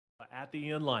at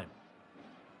the end line.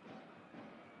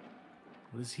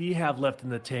 What does he have left in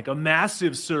the tank? A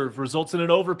massive serve results in an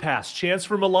overpass. Chance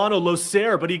for Milano,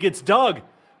 Loser, but he gets dug.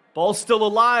 Ball's still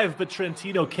alive, but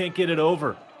Trentino can't get it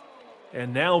over.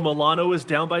 And now Milano is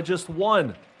down by just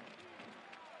one.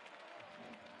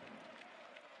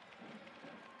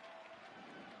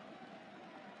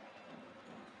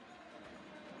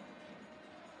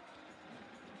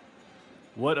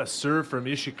 What a serve from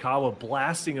Ishikawa,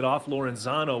 blasting it off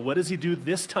Laurenzano. What does he do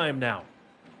this time now?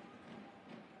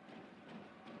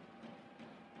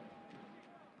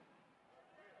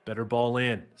 Better ball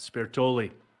in.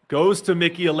 Sbertoli goes to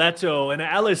Michieletto, and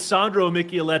Alessandro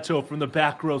Michieletto from the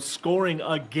back row scoring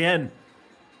again.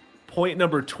 Point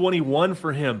number 21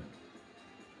 for him.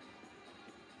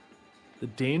 The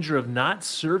danger of not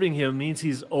serving him means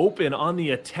he's open on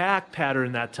the attack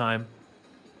pattern that time.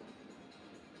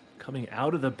 Coming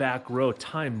out of the back row,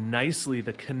 timed nicely.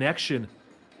 The connection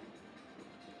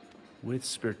with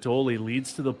Sbertoli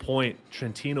leads to the point.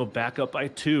 Trentino back up by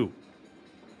 2.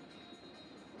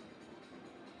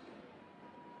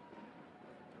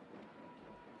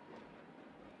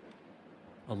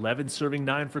 (11 serving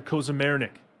 9 for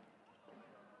Kozamernik.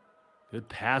 Good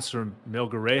pass from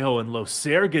Mergarejo, and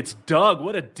Loser gets dug.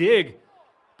 What a dig.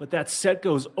 But that set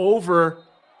goes over.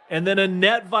 And then a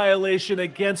net violation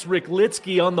against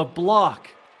Rychlicki on the block.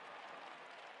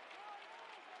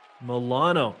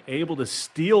 Milano able to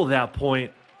steal that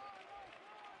point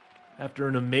after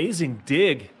an amazing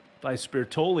dig by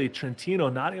Sbertoli. Trentino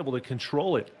not able to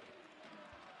control it.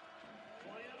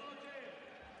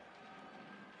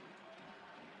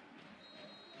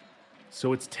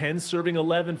 So it's 10 serving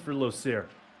 11 for Loser.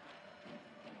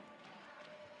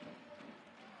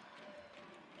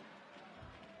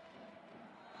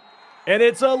 And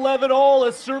it's 11-all,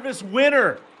 a service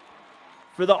winner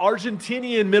for the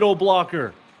Argentinian middle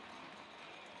blocker.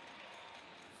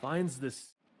 Finds this.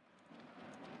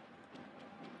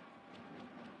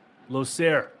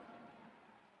 Loser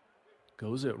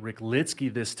goes at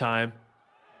Rychlicki this time.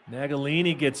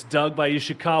 Magalini gets dug by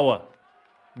Ishikawa.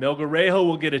 Mergarejo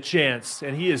will get a chance,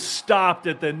 and he is stopped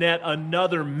at the net.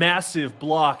 Another massive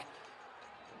block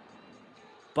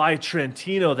by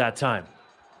Trentino that time.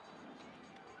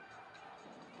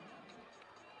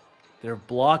 Their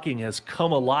blocking has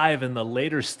come alive in the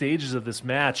later stages of this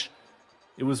match.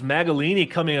 It was Magalini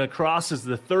coming across as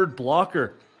the third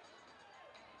blocker,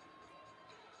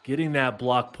 getting that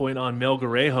block point on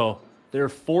Mergarejo. Their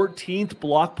 14th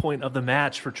block point of the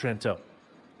match for Trento.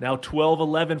 Now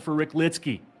 12-11 for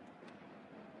Rychlicki.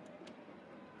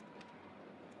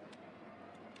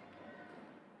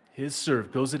 His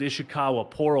serve goes at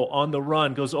Ishikawa. Porro on the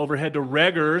run, goes overhead to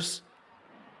Reggers.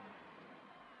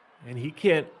 And he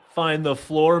can't find the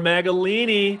floor.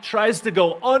 Magalini tries to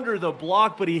go under the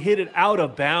block, but he hit it out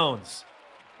of bounds.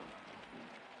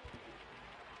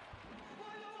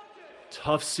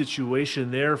 Tough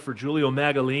situation there for Giulio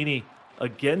Magalini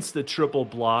against the triple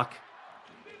block.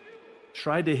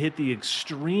 Tried to hit the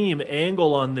extreme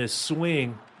angle on this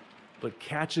swing, but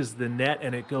catches the net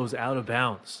and it goes out of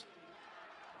bounds.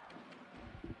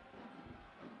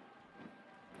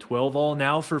 12-all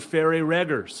now for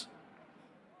Reggers.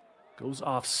 Goes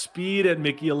off speed at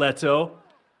Michieletto.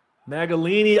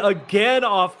 Magalini again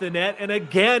off the net, and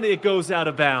again it goes out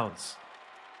of bounds.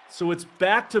 So it's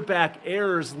back-to-back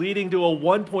errors leading to a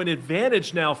 1-point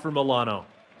advantage now for Milano.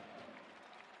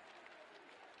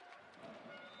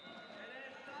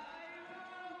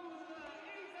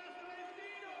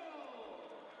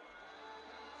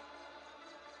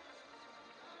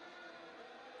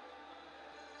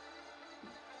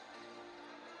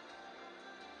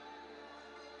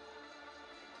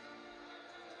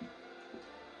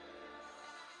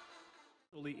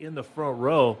 In the front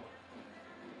row,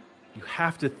 you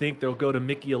have to think they'll go to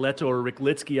Michieletto or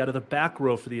Rychlicki out of the back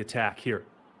row for the attack here.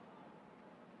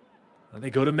 And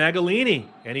they go to Magalini,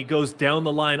 and he goes down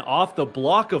the line off the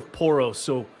block of Porro.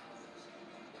 So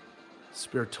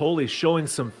Sbertoli showing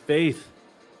some faith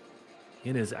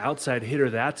in his outside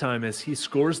hitter that time as he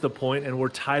scores the point, and we're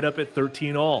tied up at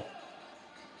 13-all.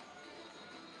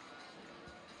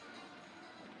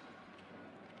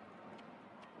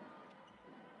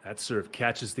 That serve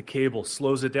catches the cable,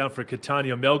 slows it down for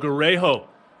Catania. Mergarejo.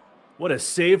 What a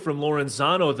save from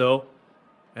Laurenzano, though.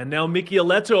 And now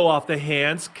Michieletto off the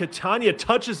hands. Catania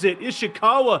touches it.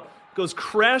 Ishikawa goes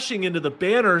crashing into the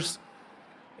banners.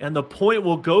 And the point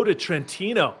will go to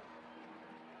Trentino.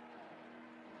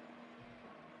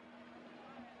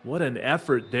 What an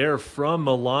effort there from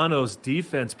Milano's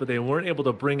defense, but they weren't able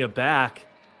to bring it back.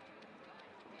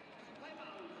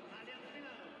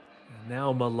 And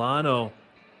now Milano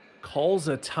calls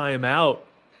a timeout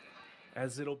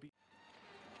as it'll be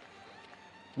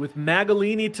with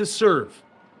Magalini to serve.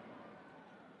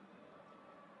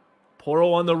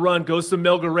 Porro on the run, goes to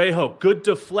Mergarejo. Good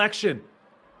deflection.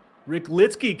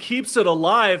 Rychlicki keeps it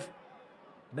alive.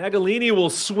 Magalini will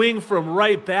swing from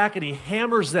right back, and he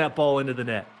hammers that ball into the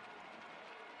net.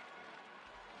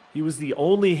 He was the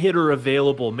only hitter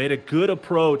available, made a good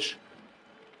approach.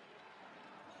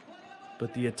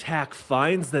 But the attack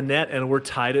finds the net, and we're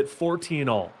tied at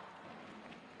 14-all.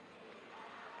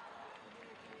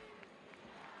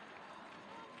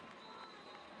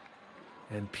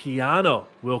 And Piano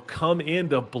will come in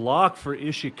to block for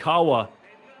Ishikawa.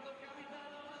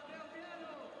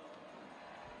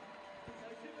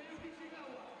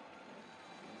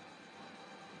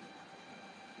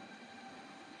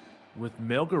 With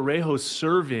Mergarejo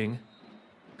serving,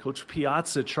 Coach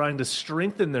Piazza trying to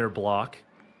strengthen their block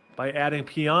by adding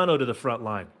Piano to the front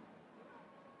line.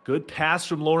 Good pass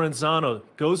from Laurenzano.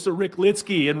 Goes to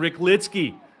Rychlicki, and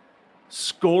Rychlicki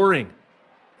scoring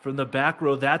from the back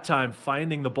row that time,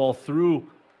 finding the ball through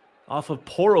off of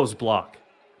Porro's block.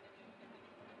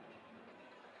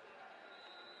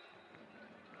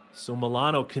 So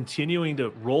Milano continuing to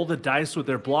roll the dice with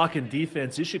their block and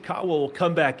defense. Ishikawa will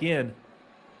come back in.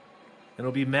 And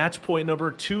it'll be match point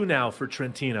number 2 now for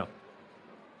Trentino.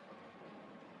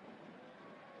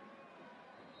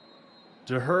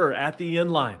 DeHer at the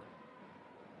inline.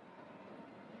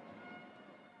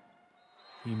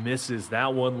 He misses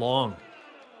that one long.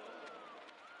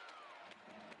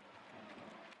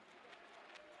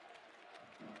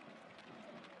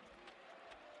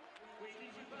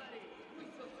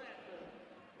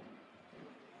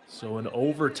 So an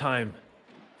overtime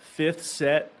 5th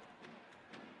set.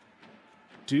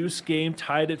 Deuce game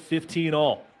tied at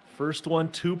 15-all. First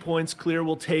one, 2 points clear,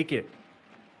 will take it.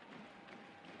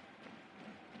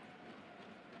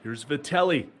 Here's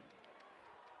Vitelli.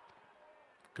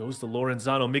 Goes to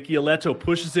Laurenzano. Michieletto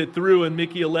pushes it through, and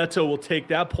Michieletto will take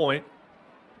that point.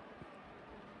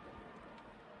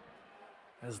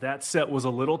 As that set was a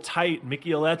little tight,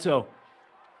 Michieletto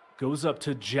goes up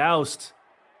to joust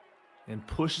and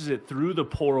pushes it through the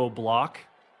Porro block.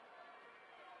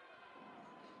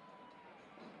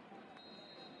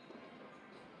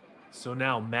 So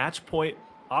now match point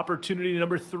opportunity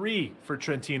number 3 for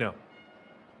Trentino.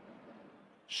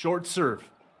 Short serve.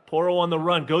 Porro on the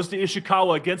run. Goes to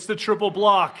Ishikawa against the triple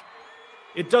block.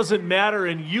 It doesn't matter,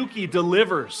 and Yuki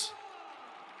delivers.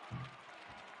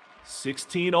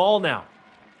 16-all now.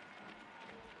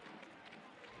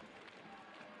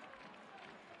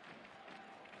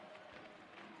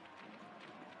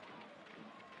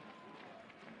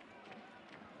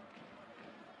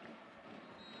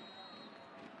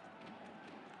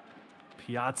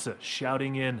 Piazza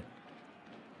shouting in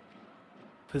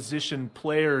position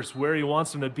players where he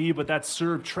wants them to be, but that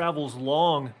serve travels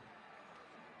long.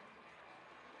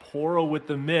 Porro with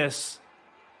the miss,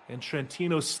 and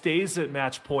Trentino stays at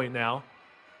match point now.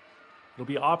 It'll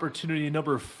be opportunity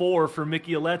number 4 for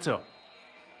Michieletto.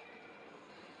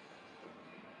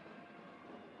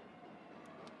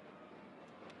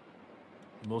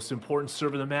 The most important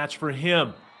serve of the match for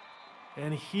him,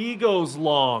 and he goes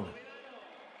long.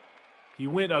 He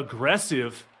went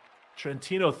aggressive.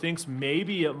 Trentino thinks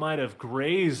maybe it might have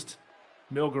grazed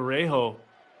Mergarejo.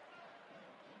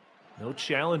 No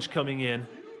challenge coming in.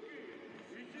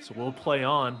 So we'll play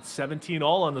on.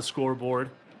 17-all on the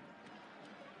scoreboard.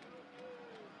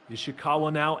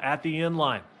 Ishikawa now at the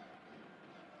inline.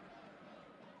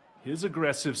 His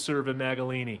aggressive serve at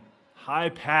Magalini. High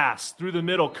pass through the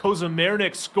middle.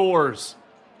 Kozamernik scores.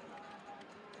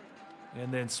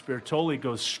 And then Sbertoli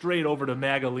goes straight over to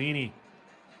Magalini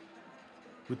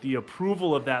with the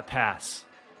approval of that pass.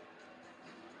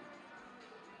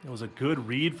 It was a good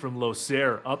read from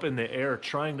Loser up in the air,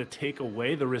 trying to take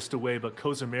away the wrist away, but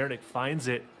Kozamernik finds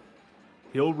it.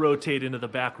 He'll rotate into the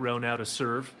back row now to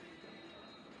serve.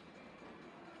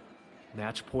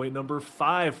 Match point number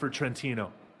 5 for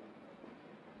Trentino.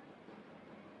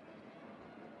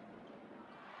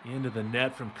 Into the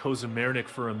net from Kozamernik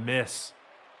for a miss.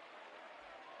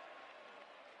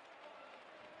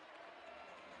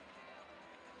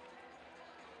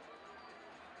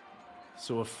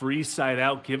 So a free side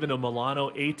out given to Milano.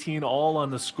 18-all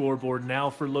on the scoreboard now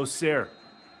for Loser.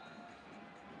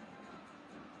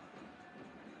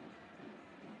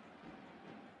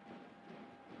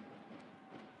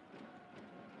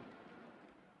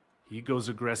 He goes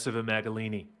aggressive at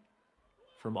Magalini.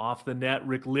 From off the net,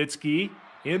 Rychlicki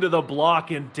into the block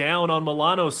and down on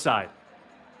Milano's side.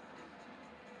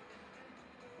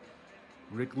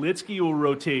 Rychlicki will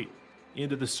rotate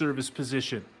into the service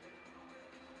position.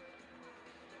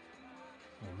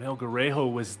 Well,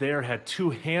 Mergarejo was there, had two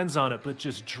hands on it, but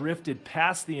just drifted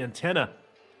past the antenna.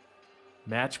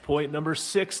 Match point number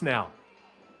 6 now.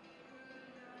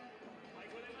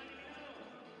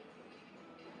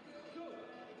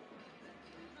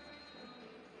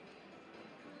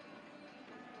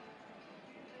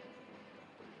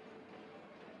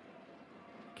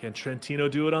 Can Trentino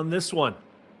do it on this one?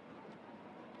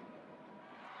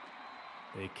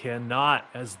 They cannot,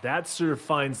 as that serve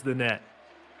finds the net.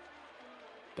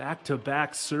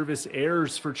 Back-to-back service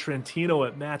errors for Trentino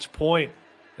at match point,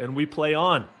 and we play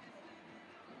on.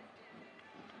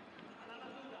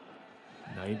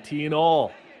 19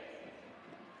 all.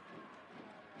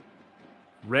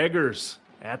 Reggers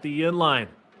at the inline.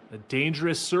 A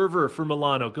dangerous server for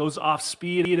Milano. Goes off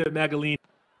speed at Magalini.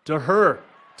 To her.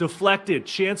 Deflected.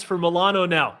 Chance for Milano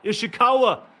now.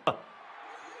 Ishikawa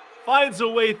finds a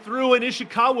way through, and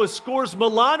Ishikawa scores.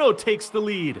 Milano takes the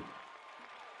lead.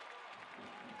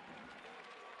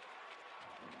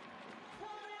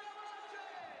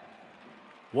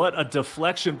 What a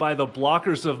deflection by the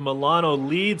blockers of Milano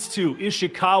leads to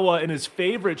Ishikawa and his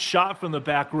favorite shot from the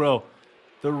back row.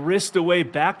 The wrist away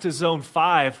back to zone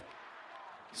 5,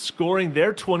 scoring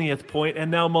their 20th point,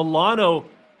 and now Milano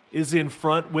is in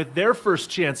front with their first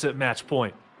chance at match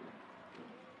point.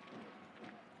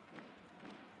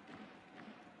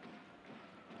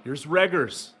 Here's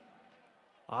Reggers.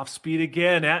 Off speed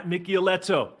again at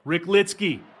Michieletto.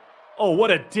 Rychlicki. Oh,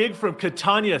 what a dig from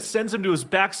Catania. Sends him to his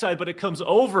backside, but it comes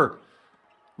over.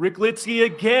 Rychlicki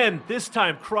again, this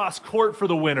time cross court for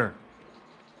the winner.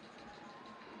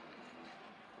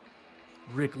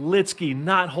 Rychlicki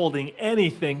not holding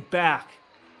anything back.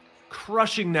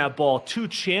 Crushing that ball. 2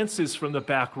 chances from the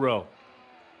back row.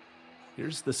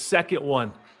 Here's the second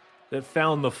one that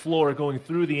found the floor going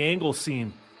through the angle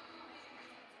seam.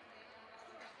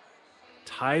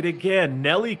 Tied again.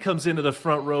 Nelly comes into the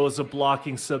front row as a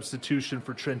blocking substitution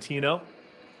for Trentino.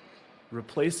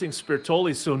 Replacing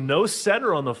Sbertoli, so no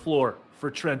setter on the floor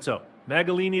for Trento.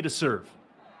 Magalini to serve.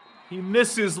 He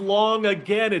misses long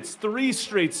again. It's 3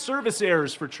 straight service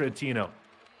errors for Trentino.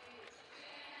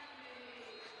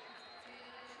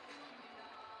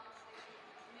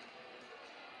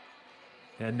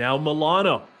 And now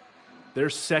Milano,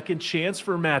 their second chance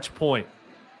for match point.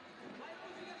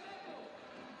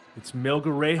 It's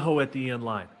Mergarejo at the end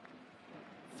line.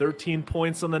 13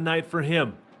 points on the night for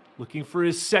him. Looking for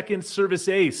his second service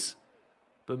ace.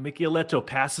 But Michieletto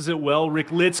passes it well.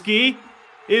 Rychlicki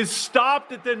is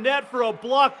stopped at the net for a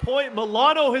block point.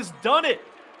 Milano has done it.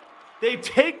 They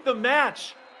take the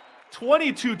match.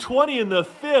 22-20 in the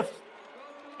 5th.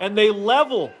 And they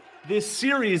level this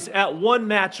series at 1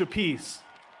 match apiece.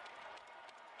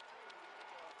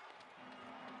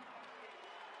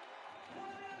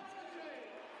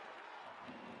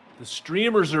 The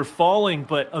streamers are falling,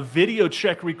 but a video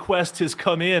check request has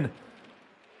come in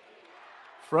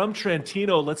from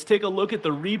Trentino. Let's take a look at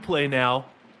the replay now.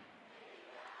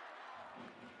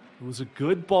 It was a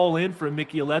good ball in for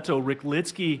Michieletto.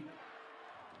 Rychlicki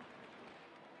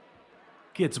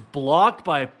gets blocked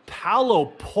by Paolo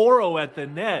Porro at the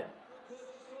net.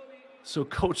 So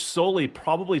Coach Soli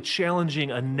probably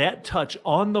challenging a net touch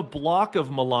on the block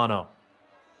of Milano.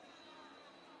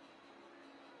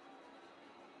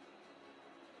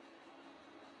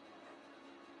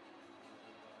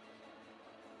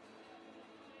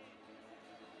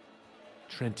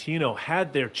 Trentino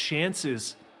had their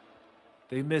chances.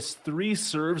 They missed 3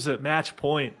 serves at match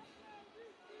point.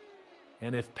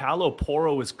 And if Paolo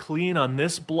Porro is clean on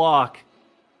this block,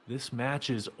 this match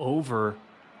is over.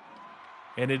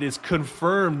 And it is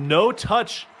confirmed, no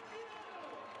touch.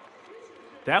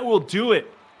 That will do it.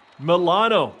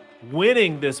 Milano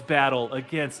winning this battle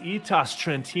against Itas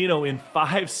Trentino in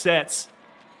 5 sets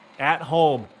at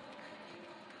home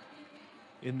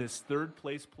in this 3rd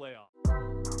place playoff.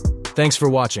 Thanks for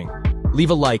watching.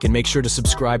 Leave a like and make sure to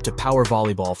subscribe to Power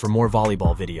Volleyball for more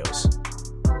volleyball videos.